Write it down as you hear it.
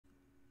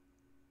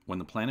When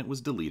the planet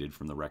was deleted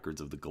from the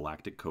records of the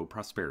Galactic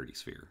Co-Prosperity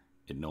Sphere,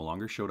 it no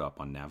longer showed up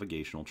on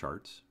navigational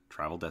charts,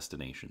 travel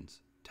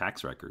destinations,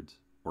 tax records,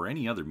 or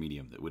any other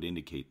medium that would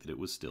indicate that it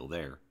was still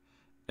there,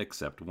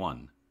 except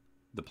one: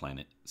 the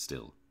planet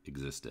still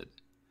existed.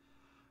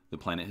 The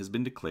planet has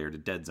been declared a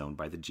dead zone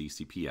by the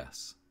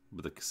GCPS,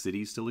 but the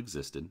city still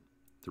existed,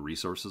 the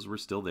resources were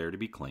still there to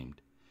be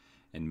claimed,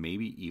 and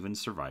maybe even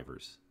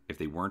survivors, if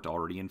they weren't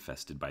already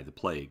infested by the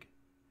plague.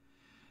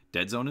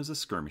 Deadzone is a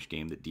skirmish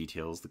game that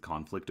details the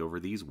conflict over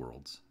these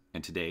worlds,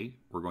 and today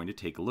we're going to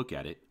take a look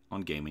at it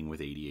on Gaming with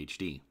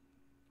ADHD.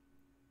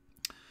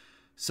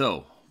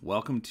 So,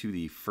 welcome to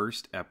the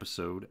first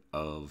episode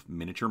of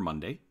Miniature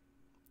Monday.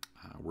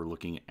 We're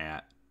looking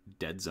at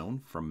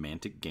Deadzone from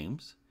Mantic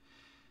Games.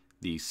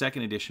 The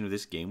second edition of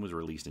this game was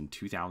released in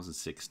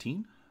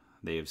 2016.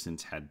 They have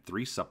since had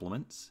 3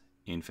 supplements: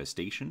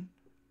 Infestation,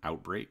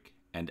 Outbreak,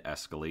 and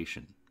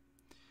Escalation.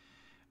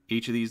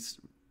 Each of these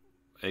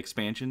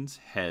expansions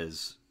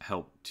has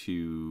helped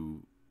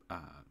to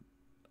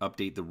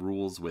update the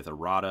rules with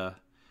errata,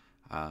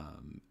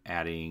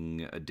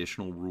 adding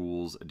additional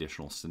rules,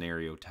 additional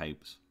scenario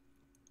types,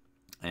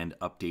 and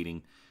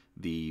updating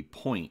the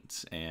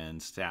points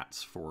and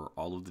stats for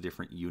all of the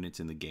different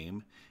units in the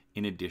game,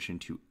 in addition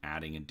to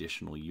adding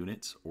additional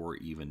units or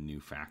even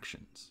new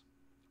factions.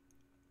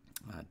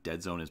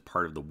 Deadzone is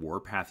part of the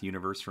Warpath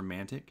universe from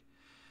Mantic.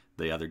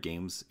 The other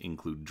games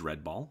include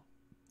Dreadball,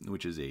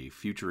 which is a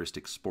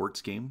futuristic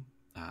sports game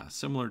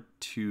similar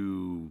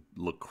to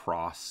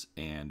lacrosse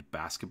and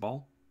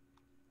basketball.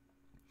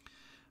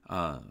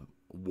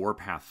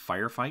 Warpath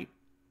Firefight,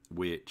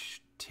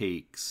 which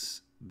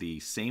takes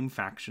the same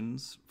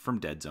factions from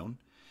Deadzone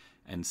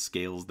and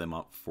scales them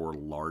up for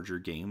larger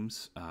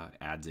games,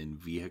 adds in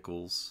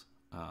vehicles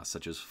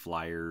such as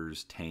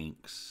flyers,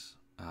 tanks,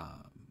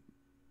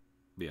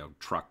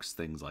 trucks,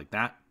 things like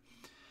that.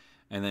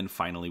 And then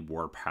finally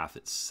Warpath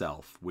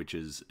itself, which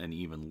is an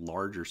even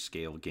larger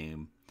scale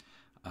game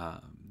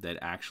that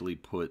actually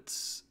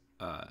puts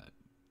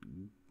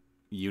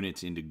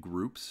units into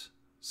groups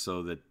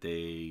so that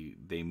they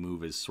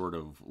move as sort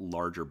of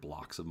larger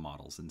blocks of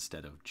models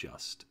instead of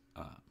just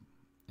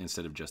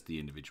the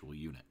individual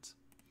units.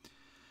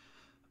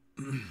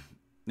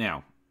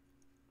 Now,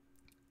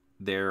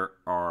 the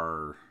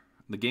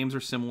games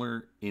are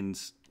similar in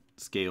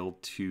scale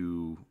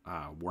to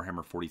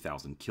Warhammer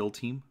 40,000 Kill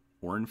Team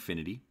or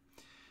Infinity,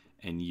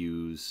 and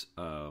use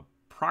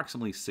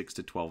approximately 6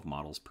 to 12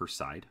 models per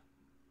side.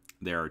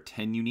 There are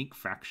 10 unique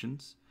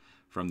factions,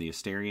 from the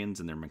Asterians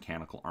and their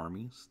mechanical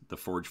armies, the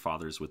Forge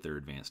Fathers with their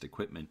advanced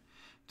equipment,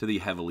 to the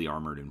heavily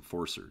armored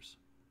enforcers.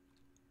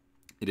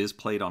 It is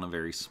played on a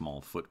very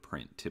small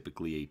footprint.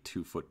 Typically a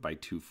 2-foot by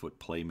 2-foot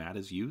play mat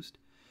is used.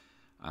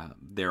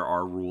 There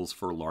are rules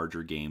for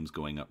larger games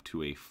going up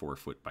to a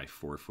 4-foot by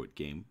 4-foot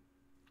game,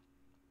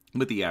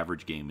 but the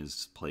average game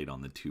is played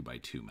on the 2 by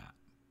 2 mat.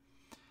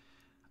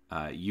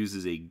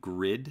 Uses a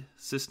grid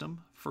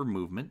system for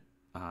movement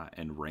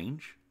and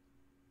range.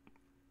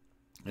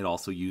 It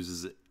also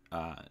uses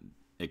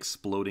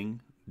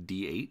exploding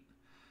D8,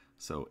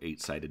 so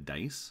 8-sided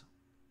dice.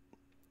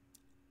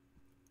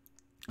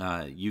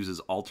 Uses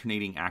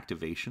alternating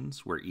activations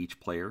where each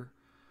player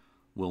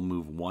will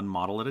move one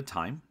model at a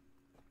time,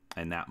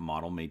 and that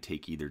model may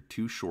take either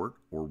 2 short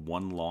or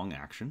 1 long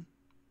action.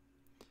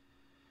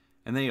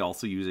 And they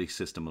also use a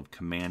system of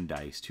command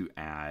dice to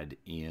add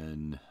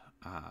in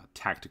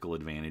tactical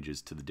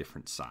advantages to the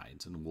different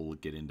sides, and we'll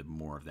get into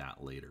more of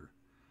that later.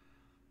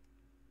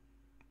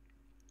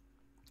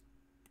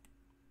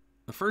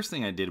 The first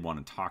thing I did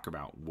want to talk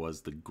about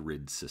was the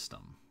grid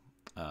system.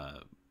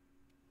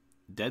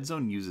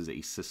 Deadzone uses a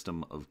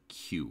system of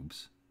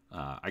cubes.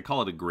 I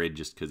call it a grid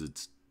just because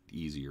it's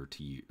easier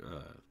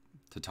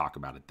to talk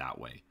about it that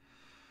way.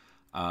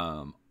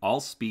 All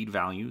speed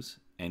values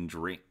and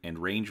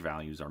range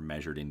values are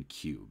measured in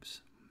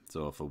cubes.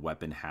 So if a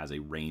weapon has a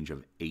range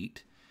of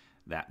 8,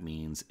 that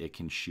means it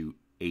can shoot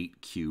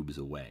 8 cubes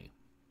away.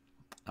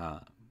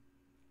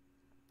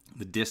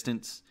 The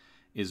distance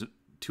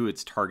to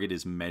its target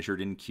is measured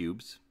in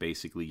cubes.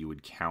 Basically, you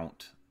would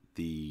count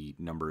the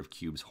number of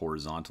cubes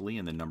horizontally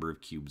and the number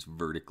of cubes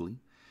vertically,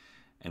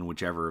 and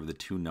whichever of the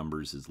 2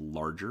 numbers is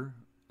larger,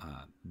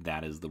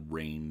 that is the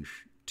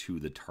range to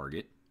the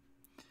target.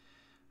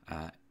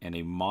 And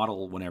a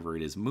model, whenever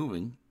it is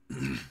moving,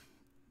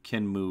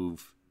 can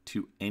move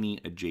to any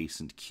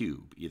adjacent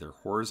cube, either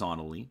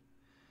horizontally,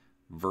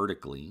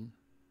 vertically,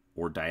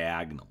 or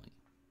diagonally.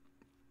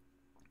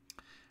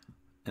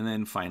 And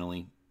then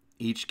finally,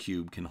 each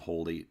cube can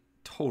hold a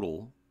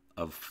total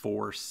of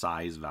 4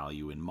 size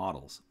value in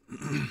models.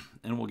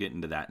 And we'll get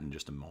into that in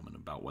just a moment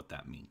about what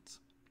that means.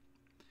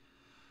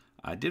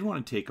 I did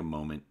want to take a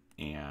moment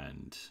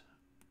and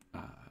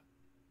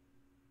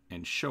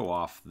show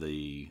off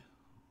a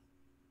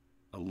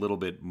little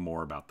bit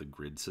more about the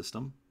grid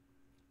system.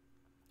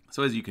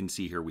 So as you can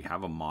see here, we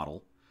have a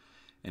model,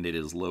 and it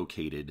is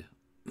located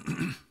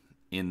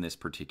in this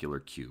particular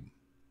cube.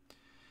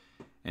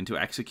 And to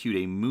execute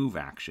a move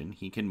action,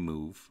 he can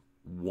move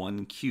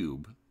 1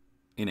 cube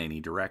in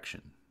any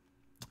direction.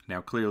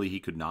 Now, clearly, he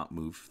could not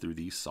move through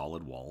these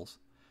solid walls,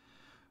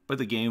 but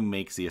the game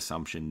makes the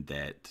assumption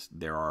that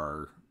there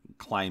are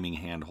climbing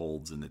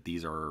handholds and that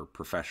these are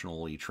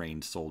professionally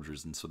trained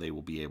soldiers, and so they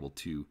will be able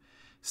to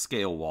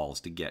scale walls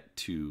to get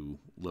to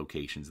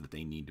locations that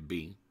they need to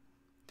be.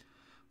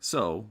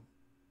 So,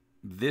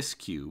 this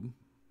cube,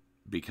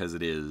 because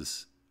it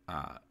is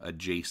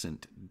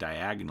adjacent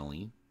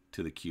diagonally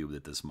to the cube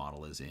that this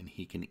model is in,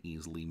 he can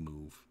easily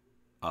move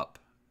up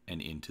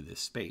and into this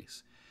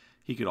space.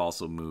 He could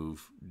also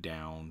move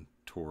down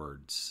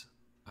towards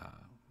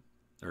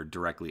or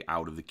directly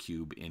out of the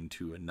cube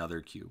into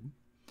another cube.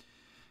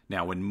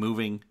 Now, when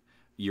moving,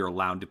 you're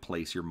allowed to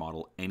place your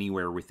model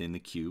anywhere within the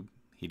cube.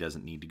 He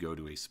doesn't need to go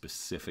to a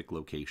specific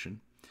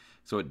location.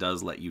 So it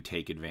does let you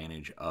take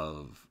advantage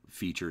of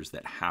features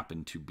that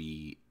happen to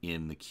be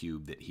in the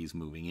cube that he's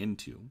moving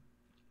into.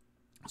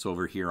 So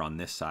over here on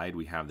this side,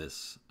 we have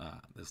this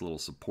little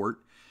support.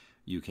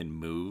 You can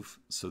move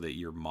so that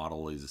your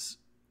model is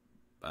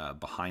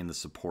behind the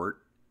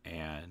support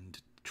and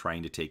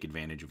trying to take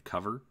advantage of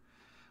cover.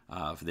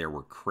 If there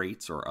were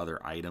crates or other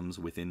items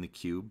within the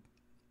cube,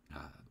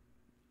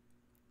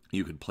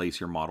 you could place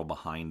your model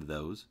behind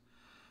those.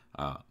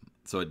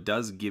 So it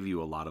does give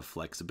you a lot of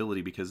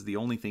flexibility, because the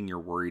only thing you're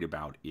worried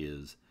about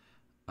is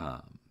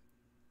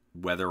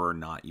whether or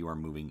not you are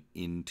moving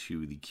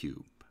into the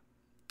cube.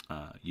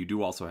 You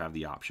do also have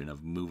the option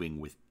of moving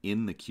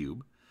within the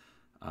cube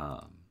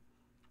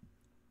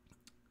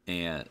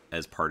and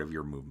as part of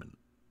your movement.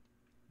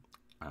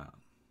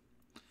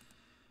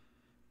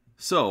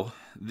 So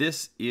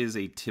this is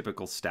a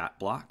typical stat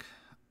block.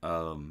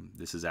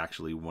 This is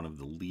actually one of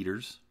the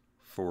leaders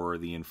for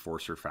the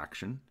Enforcer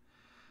faction.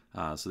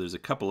 So there's a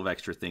couple of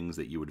extra things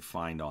that you would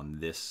find on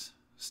this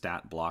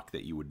stat block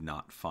that you would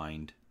not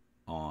find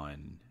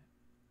on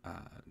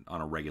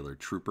a regular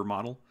trooper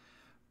model,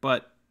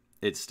 but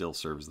it still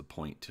serves the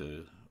point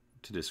to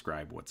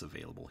describe what's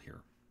available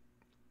here.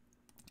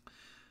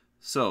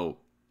 So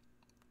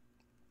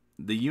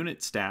the unit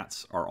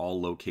stats are all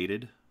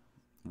located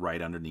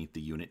right underneath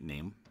the unit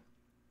name,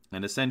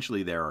 and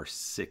essentially there are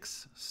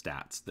 6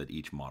 stats that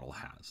each model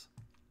has.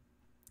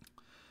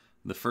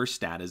 The first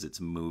stat is its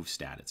move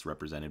stat. It's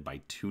represented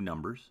by 2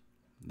 numbers.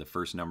 The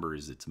first number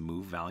is its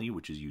move value,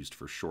 which is used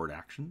for short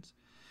actions.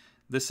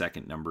 The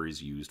second number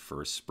is used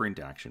for a sprint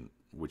action,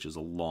 which is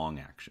a long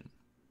action.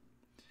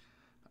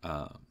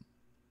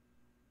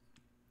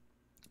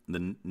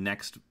 The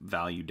next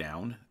value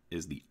down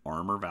is the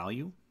armor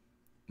value.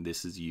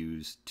 This is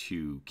used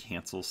to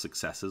cancel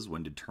successes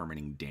when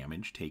determining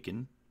damage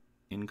taken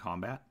in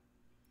combat.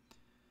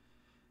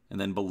 And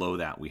then below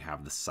that, we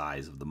have the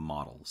size of the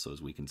model. So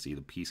as we can see,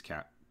 the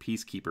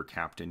Peacekeeper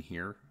Captain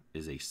here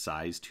is a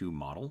size 2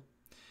 model.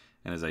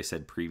 And as I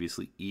said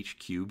previously, each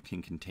cube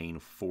can contain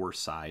 4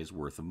 size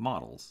worth of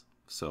models.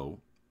 So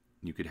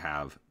you could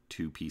have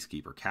 2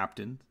 Peacekeeper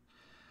Captains,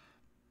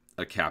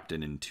 a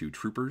captain and 2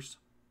 troopers.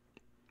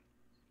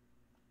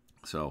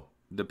 So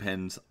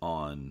depends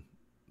on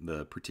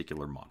the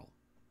particular model.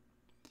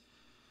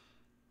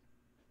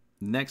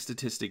 Next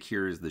statistic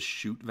here is the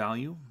shoot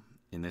value.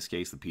 In this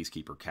case, the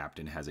Peacekeeper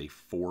Captain has a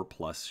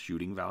 4+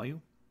 shooting value.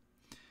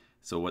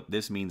 So what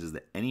this means is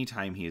that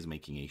anytime he is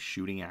making a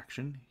shooting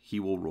action, he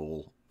will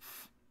roll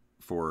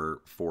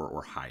for 4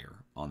 or higher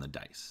on the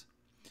dice.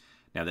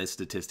 Now, this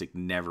statistic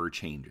never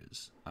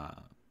changes.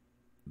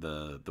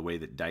 The way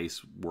that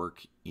dice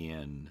work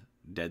in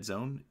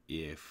Deadzone,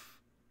 if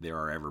there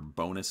are ever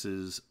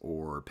bonuses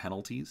or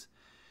penalties,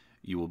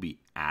 you will be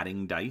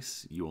adding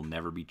dice. You will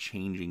never be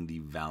changing the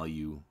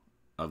value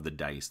of the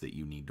dice that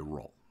you need to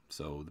roll.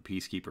 So the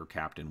Peacekeeper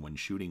Captain, when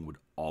shooting, would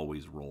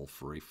always roll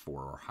for a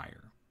 4 or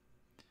higher.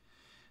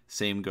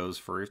 Same goes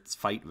for its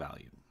fight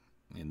value.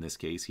 In this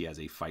case, he has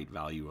a fight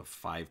value of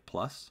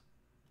 5+.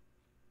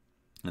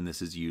 And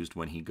this is used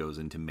when he goes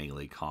into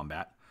melee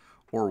combat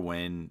or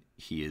when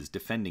he is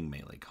defending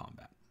melee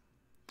combat.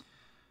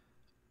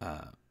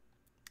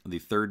 The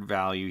third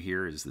value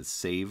here is the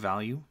save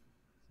value.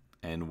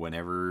 And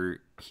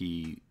whenever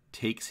he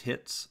takes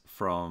hits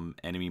from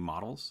enemy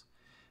models,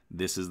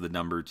 this is the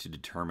number to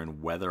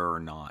determine whether or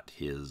not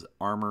his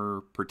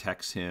armor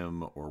protects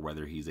him or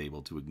whether he's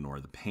able to ignore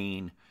the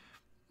pain,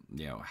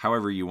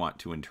 however you want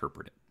to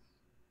interpret it.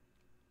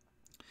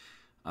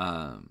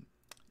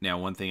 Now,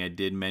 one thing I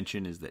did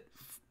mention is that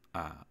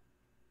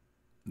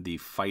the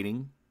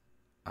fighting,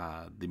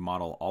 the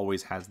model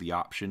always has the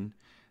option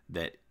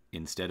that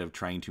instead of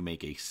trying to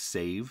make a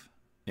save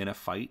in a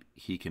fight,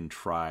 he can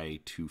try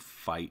to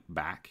fight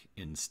back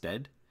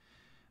instead,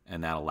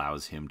 and that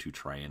allows him to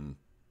try and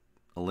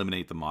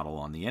eliminate the model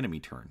on the enemy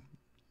turn.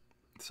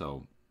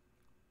 So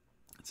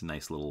it's a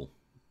nice little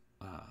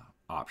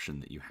option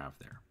that you have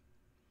there.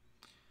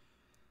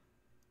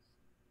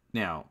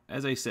 Now,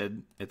 as I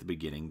said at the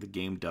beginning, the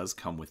game does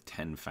come with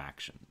 10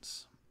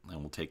 factions, and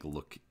we'll take a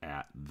look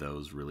at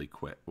those really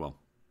quick. Well,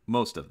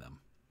 most of them.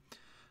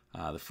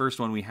 The first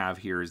one we have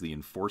here is the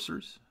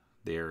Enforcers.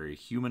 They're a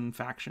human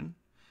faction.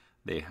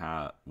 They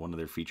have one of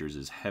their features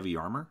is heavy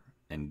armor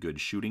and good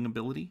shooting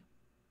ability.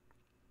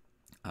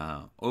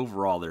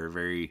 Overall, they're a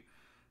very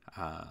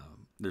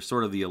They're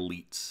sort of the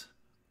elites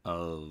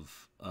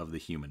of the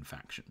human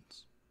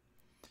factions.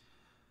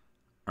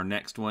 Our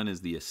next one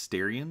is the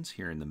Asterians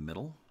here in the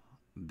middle.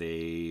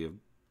 They're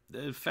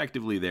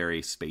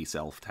a space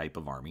elf type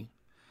of army.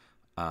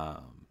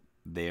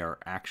 They are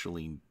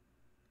actually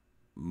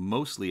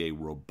mostly a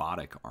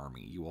robotic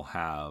army. You will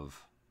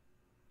have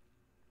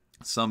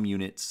some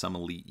units, some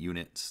elite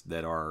units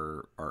that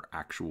are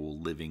actual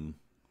living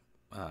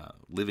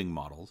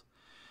models,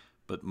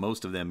 but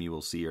most of them you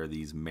will see are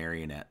these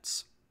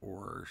marionettes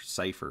or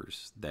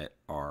ciphers that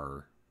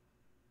are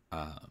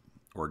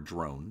or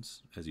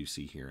drones, as you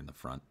see here in the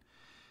front,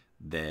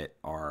 that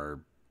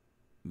are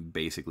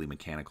basically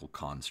mechanical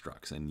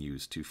constructs and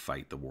used to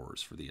fight the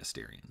wars for the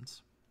Asterians.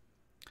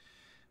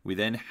 We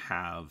then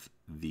have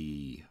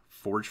the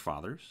Forge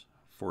Fathers.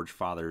 Forge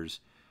Fathers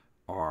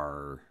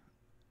are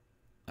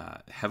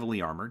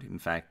heavily armored. In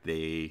fact,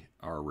 they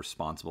are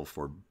responsible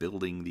for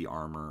building the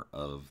armor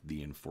of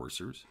the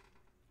Enforcers.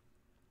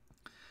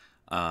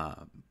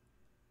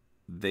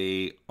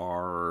 They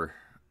are,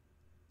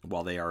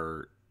 while they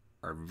are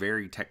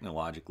very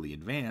technologically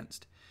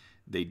advanced,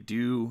 they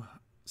do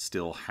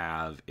still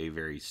have a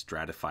very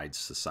stratified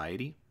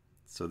society.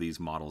 So these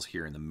models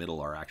here in the middle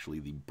are actually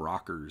the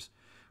Brockers,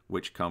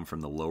 which come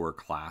from the lower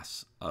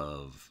class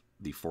of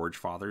the Forge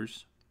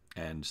Fathers.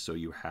 And so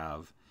you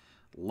have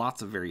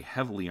lots of very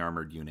heavily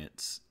armored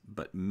units,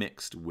 but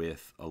mixed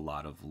with a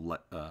lot of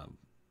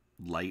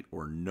light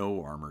or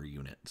no armor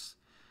units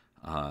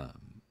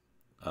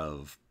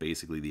of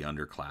basically the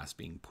underclass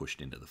being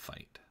pushed into the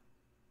fight.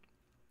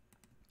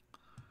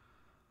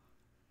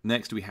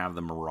 Next, we have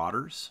the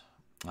Marauders.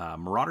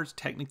 Marauders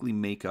technically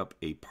make up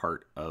a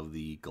part of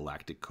the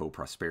Galactic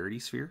Co-Prosperity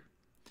Sphere.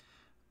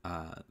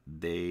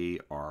 They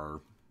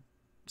are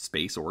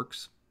space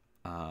orcs,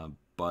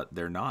 but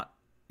they're not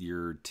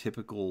your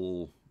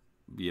typical,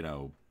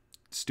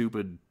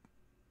 stupid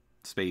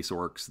space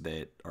orcs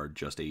that are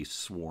just a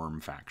swarm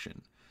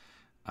faction.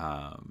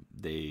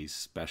 They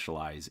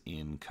specialize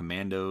in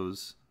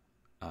commandos,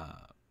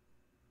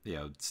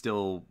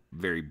 still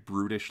very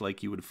brutish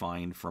like you would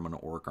find from an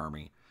orc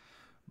army,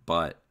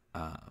 but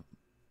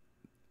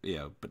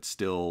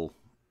still,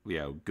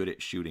 good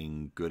at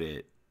shooting, good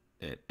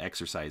at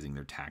exercising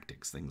their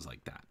tactics, things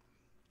like that.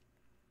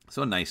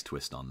 So a nice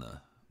twist on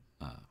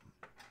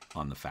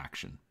the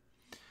faction.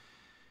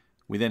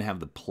 We then have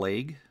the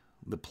Plague.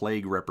 The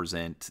Plague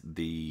represent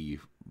the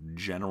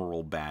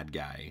general bad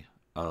guy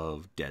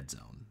of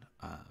Deadzone.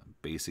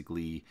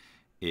 Basically,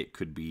 it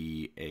could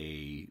be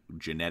a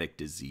genetic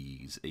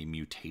disease, a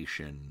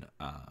mutation.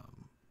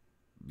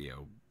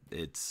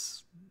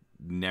 It's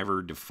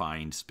never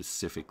defined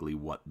specifically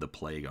what the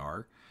Plague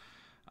are,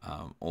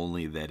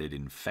 only that it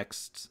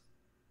infects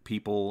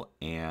people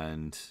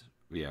and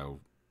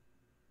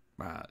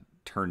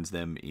turns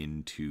them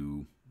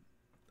into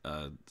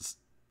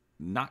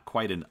not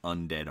quite an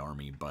undead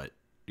army, but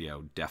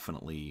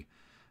definitely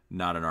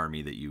not an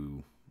army that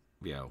you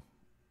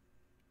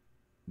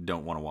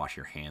don't want to wash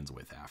your hands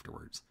with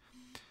afterwards.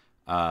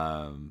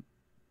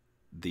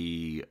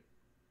 The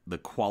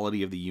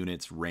quality of the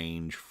units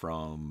range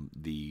from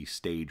the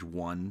stage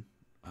 1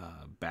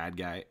 bad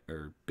guy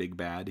or big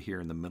bad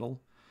here in the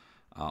middle,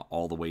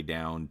 all the way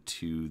down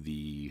to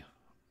the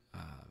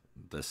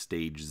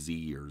stage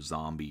Z or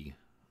zombie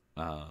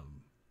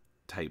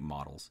type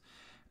models,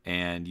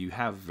 and you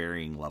have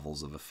varying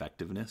levels of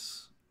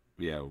effectiveness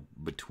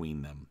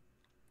between them.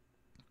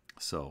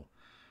 So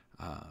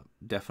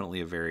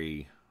definitely a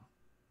very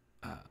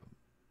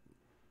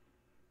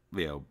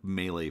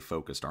melee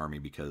focused army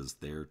because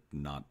they're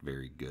not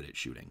very good at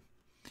shooting.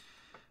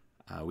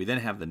 We then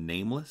have the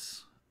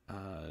Nameless,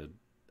 a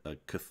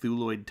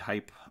Cthulhuid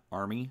type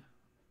army.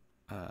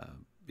 A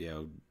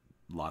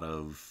lot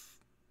of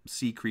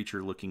sea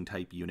creature looking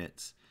type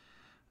units.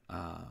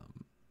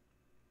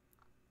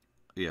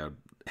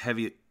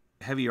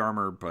 Heavy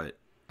armor, but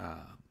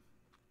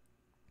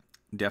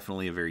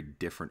definitely a very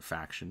different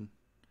faction.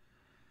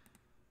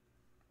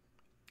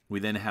 We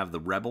then have the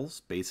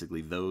Rebels,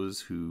 basically those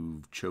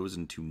who've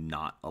chosen to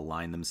not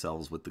align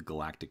themselves with the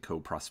Galactic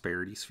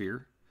Co-Prosperity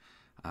Sphere.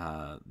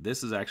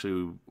 This is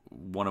actually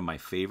one of my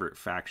favorite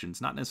factions,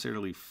 not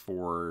necessarily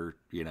for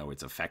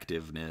its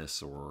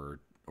effectiveness or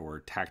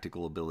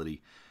tactical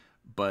ability,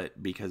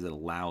 but because it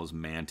allows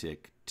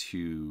Mantic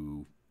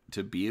to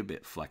be a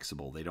bit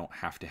flexible. They don't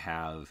have to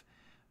have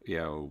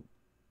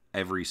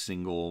every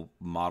single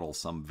model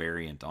some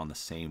variant on the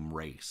same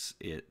race.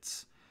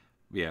 It's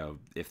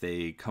if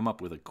they come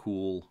up with a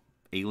cool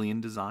alien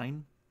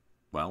design,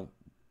 well,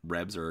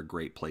 Rebs are a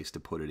great place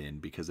to put it in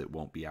because it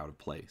won't be out of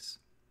place.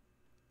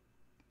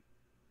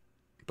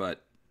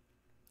 But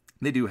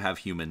they do have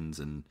humans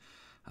and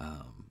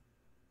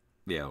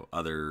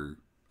other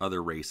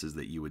races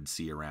that you would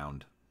see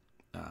around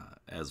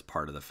as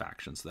part of the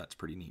faction, so that's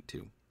pretty neat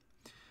too.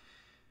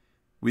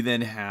 We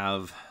then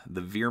have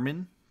the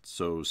Veermen,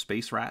 so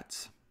space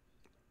rats.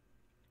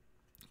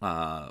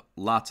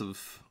 Lots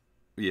of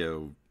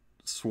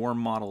swarm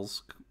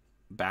models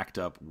backed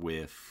up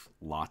with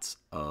lots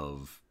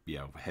of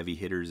heavy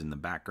hitters in the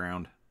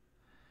background.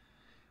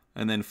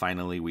 And then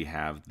finally, we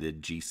have the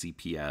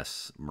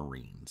GCPS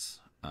Marines.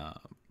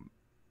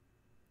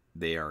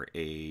 They are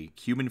a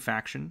human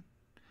faction,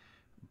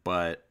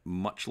 but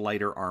much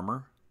lighter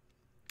armor,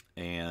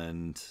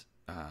 and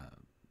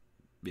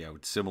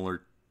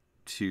similar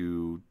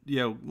to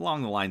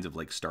along the lines of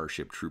like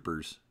Starship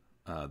Troopers,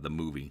 the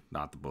movie,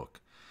 not the book.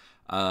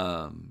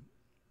 But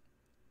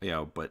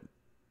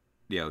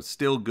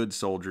still good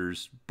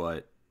soldiers,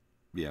 but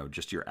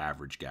just your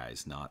average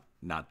guys, not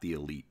the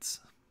elites.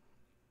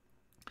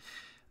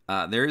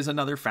 There is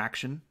another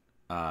faction.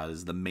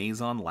 Is the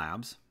Maison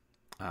Labs.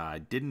 I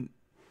didn't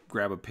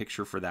grab a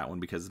picture for that one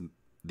because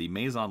the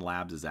Maison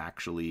Labs is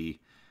actually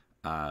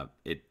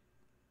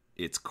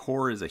its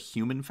core is a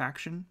human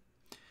faction,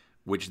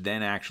 which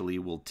then actually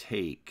will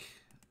take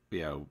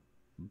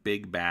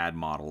big bad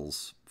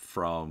models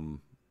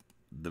from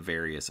the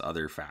various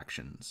other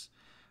factions,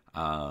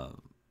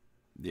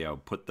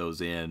 put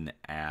those in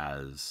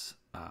as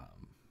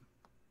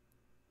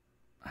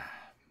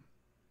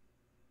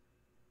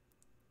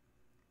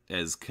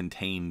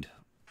contained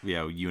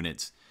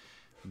units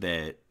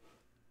that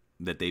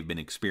they've been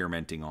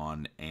experimenting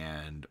on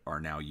and are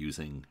now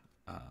using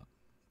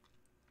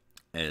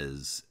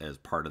as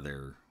part of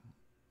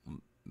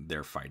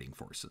their fighting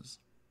forces.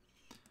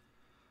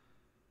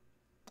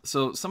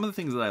 So some of the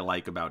things that I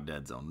like about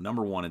Deadzone: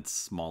 number one, it's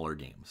smaller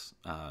games.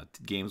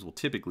 Games will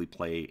typically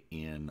play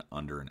in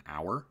under an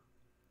hour.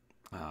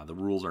 The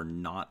rules are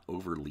not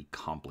overly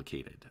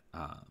complicated.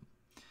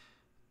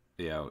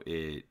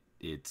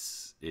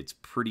 It's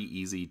pretty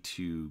easy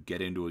to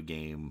get into a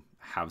game,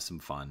 have some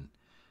fun.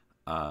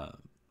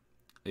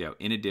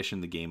 In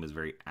addition, the game is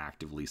very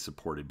actively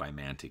supported by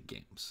Mantic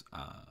Games.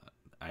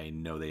 I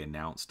know they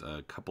announced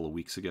a couple of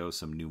weeks ago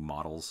some new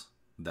models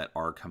that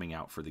are coming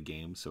out for the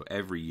game. So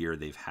every year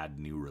they've had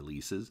new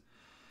releases.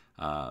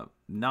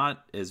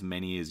 Not as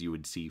many as you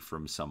would see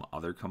from some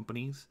other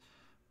companies,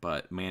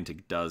 but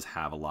Mantic does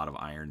have a lot of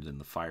irons in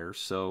the fire.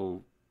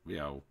 So,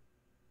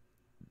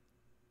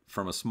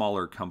 from a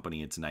smaller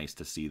company, it's nice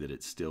to see that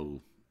it's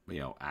still,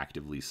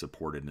 actively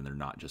supported and they're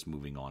not just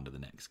moving on to the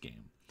next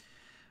game.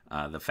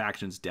 The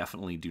factions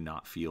definitely do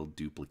not feel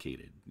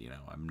duplicated.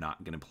 I'm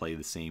not going to play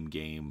the same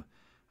game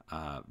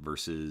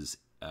versus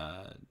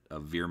a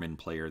Veerman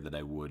player that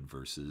I would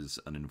versus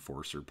an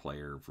Enforcer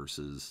player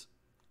versus,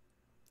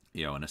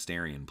 an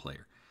Asterion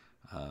player.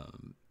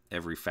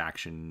 Every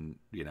faction,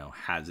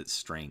 has its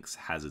strengths,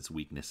 has its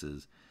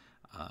weaknesses,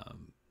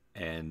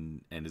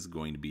 and is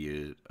going to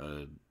be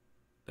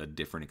a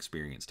different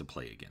experience to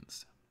play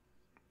against.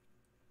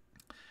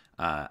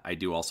 I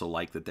do also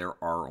like that there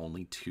are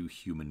only two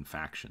human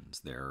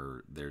factions.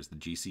 There's the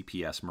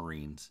GCPS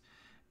Marines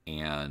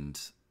and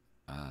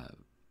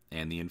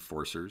the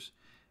Enforcers.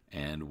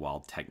 And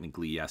while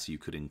technically, yes, you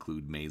could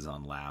include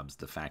Maison Labs,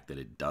 the fact that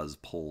it does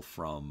pull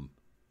from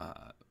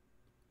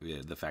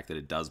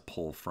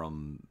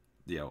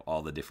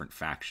all the different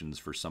factions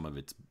for some of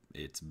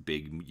its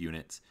big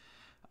units,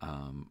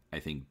 I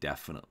think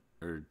definitely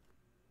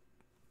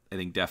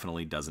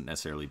doesn't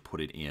necessarily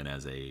put it in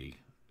as a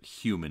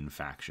human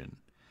faction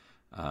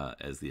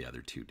as the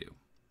other two do.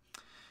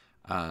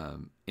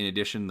 In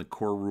addition, the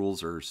core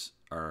rules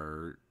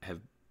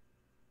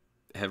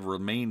have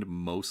remained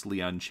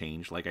mostly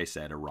unchanged. Like I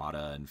said,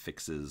 errata and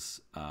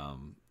fixes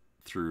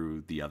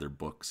through the other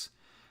books.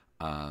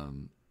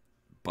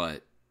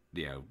 But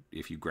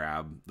if you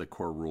grab the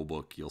core rule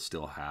book, you'll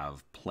still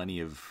have plenty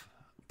of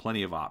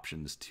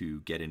options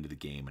to get into the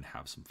game and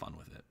have some fun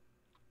with it.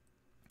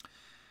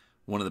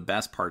 One of the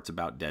best parts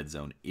about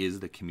Deadzone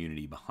is the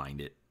community behind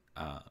it.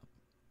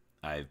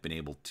 I've been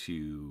able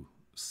to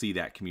see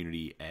that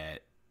community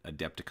at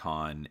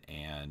Adepticon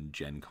and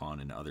Gen Con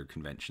and other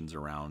conventions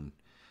around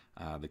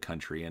the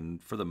country,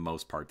 and for the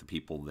most part, the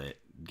people that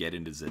get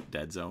into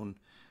Deadzone,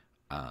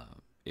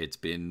 it's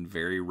been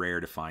very rare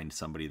to find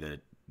somebody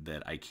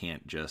that I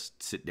can't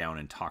just sit down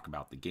and talk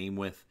about the game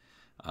with,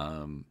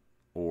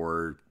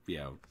 or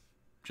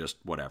just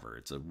whatever.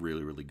 It's a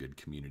really, really good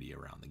community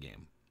around the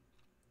game.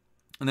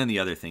 And then the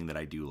other thing that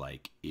I do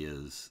like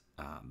is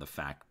the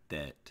fact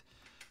that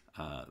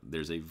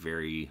there's a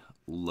very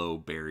low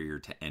barrier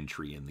to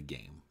entry in the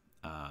game.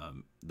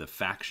 The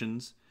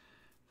factions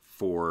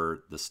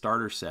for the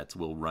starter sets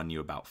will run you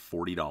about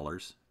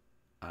 $40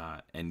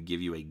 and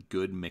give you a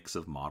good mix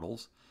of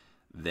models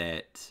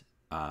that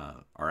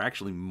are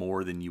actually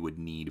more than you would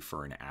need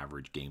for an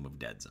average game of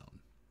Deadzone.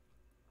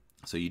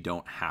 So you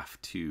don't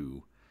have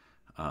to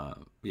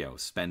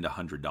spend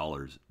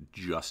 $100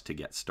 just to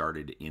get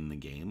started in the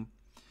game.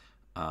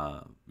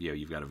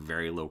 You've got a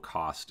very low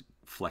cost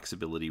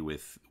flexibility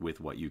with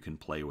what you can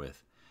play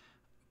with.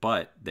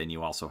 But then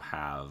you also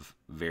have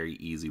very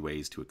easy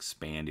ways to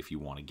expand if you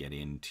want to get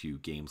into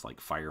games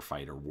like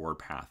Firefight or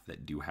Warpath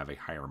that do have a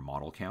higher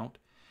model count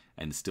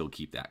and still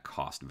keep that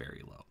cost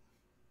very low.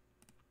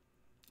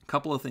 A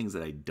couple of things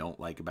that I don't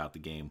like about the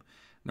game.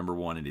 Number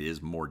one, it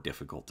is more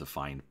difficult to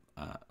find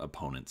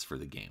opponents for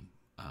the game.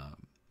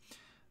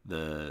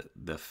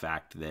 The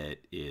fact that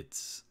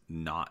it's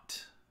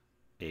not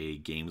a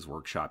Games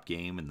Workshop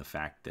game, and the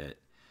fact that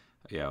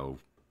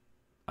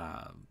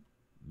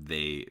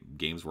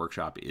Games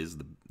Workshop is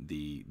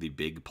the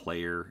big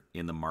player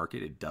in the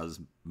market. It does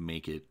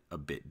make it a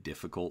bit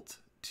difficult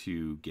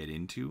to get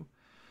into,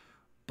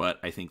 but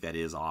I think that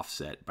is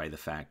offset by the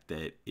fact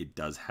that it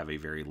does have a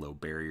very low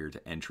barrier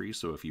to entry.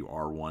 So if you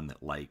are one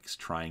that likes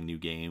trying new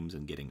games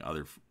and getting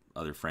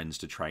other friends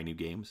to try new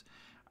games,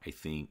 I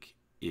think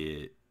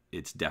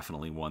it's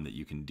definitely one that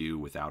you can do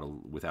without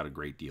a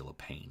great deal of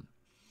pain.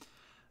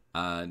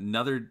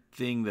 Another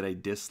thing that I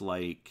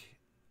dislike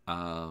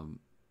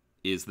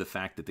is the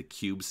fact that the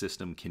cube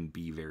system can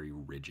be very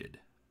rigid,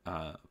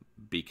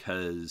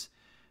 because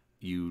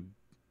you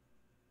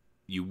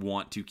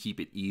want to keep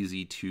it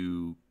easy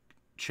to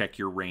check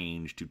your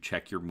range, to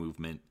check your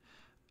movement.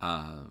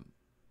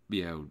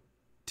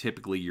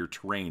 Typically your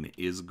terrain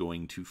is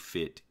going to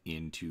fit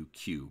into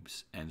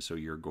cubes, and so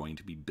you're going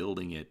to be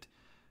building it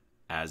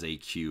as a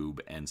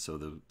cube, and so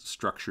the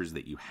structures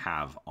that you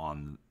have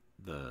on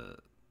the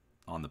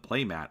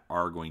playmat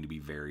are going to be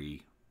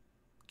very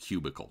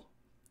cubical.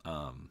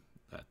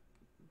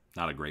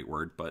 Not a great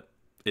word, but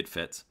it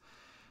fits.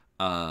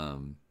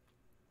 But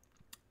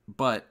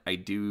I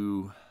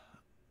do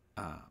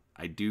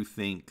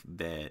think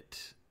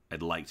that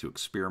I'd like to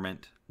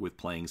experiment with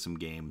playing some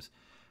games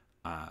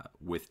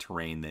with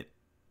terrain that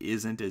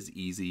isn't as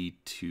easy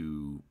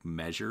to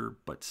measure,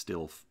 but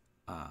still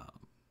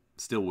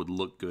would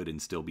look good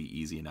and still be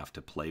easy enough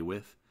to play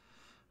with.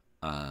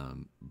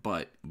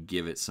 But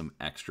give it some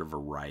extra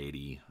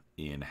variety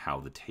in how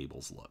the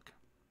tables look.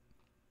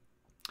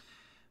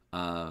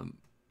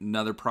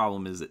 Another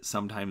problem is that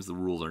sometimes the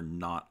rules are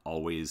not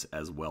always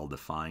as well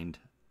defined.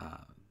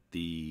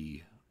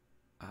 The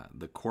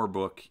core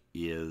book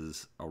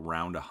is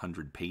around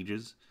 100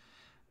 pages,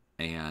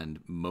 and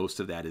most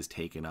of that is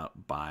taken up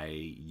by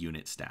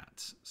unit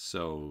stats.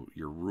 So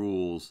your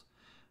rules,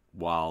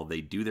 while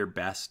they do their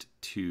best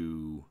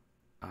to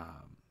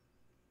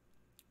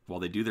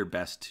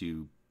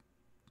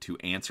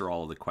answer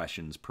all of the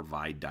questions,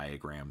 provide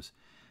diagrams,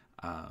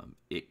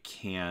 it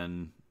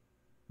can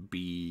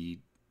be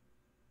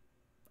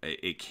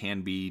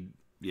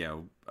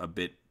a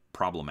bit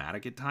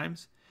problematic at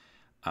times.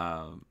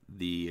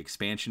 The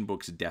expansion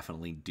books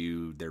definitely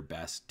do their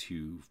best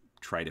to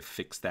try to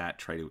fix that,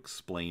 try to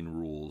explain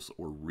rules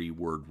or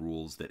reword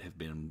rules that have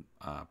been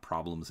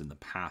problems in the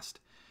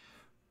past.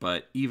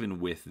 But even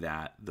with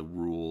that, the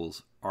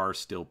rules are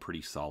still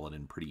pretty solid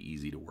and pretty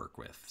easy to work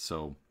with.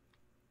 So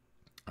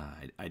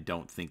I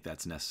don't think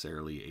that's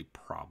necessarily a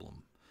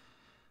problem.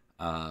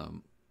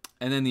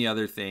 And then the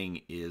other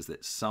thing is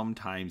that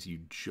sometimes you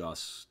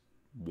just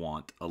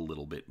want a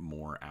little bit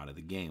more out of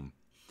the game.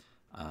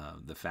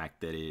 The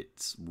fact that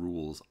its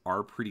rules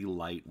are pretty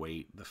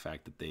lightweight, the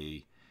fact that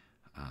they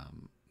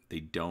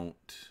don't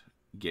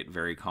get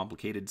very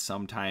complicated.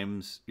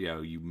 Sometimes,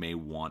 you may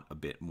want a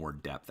bit more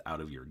depth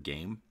out of your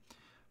game,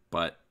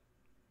 but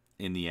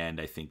in the end,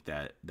 I think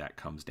that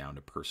comes down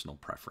to personal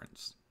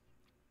preference.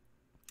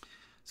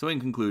 So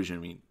in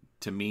conclusion,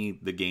 to me,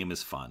 the game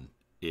is fun.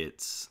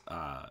 It's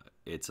a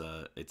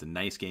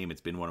nice game.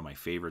 It's been one of my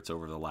favorites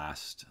over the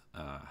last,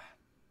 I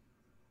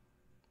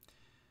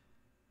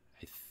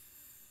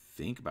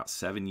think about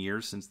 7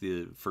 years since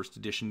the first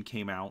edition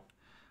came out.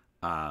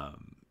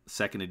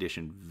 Second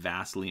edition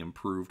vastly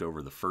improved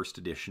over the first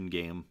edition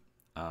game.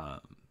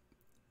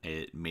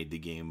 It made the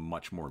game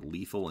much more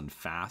lethal and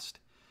fast.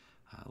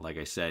 Like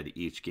I said,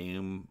 each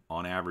game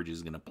on average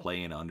is going to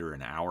play in under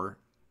an hour.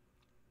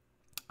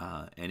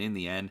 And in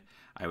the end,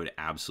 I would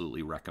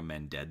absolutely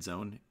recommend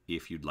Deadzone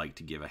if you'd like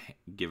to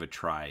give a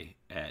try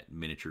at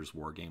miniatures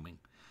wargaming.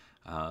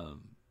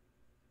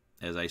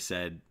 As I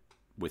said,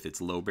 with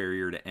its low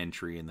barrier to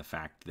entry and the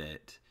fact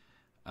that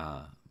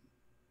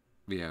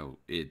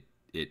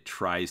it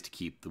tries to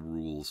keep the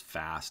rules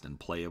fast and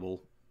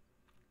playable,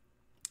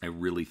 I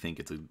really think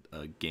it's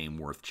a game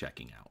worth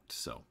checking out.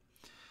 So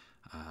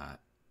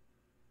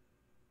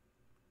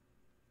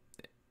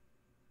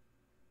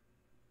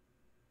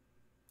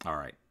all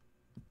right.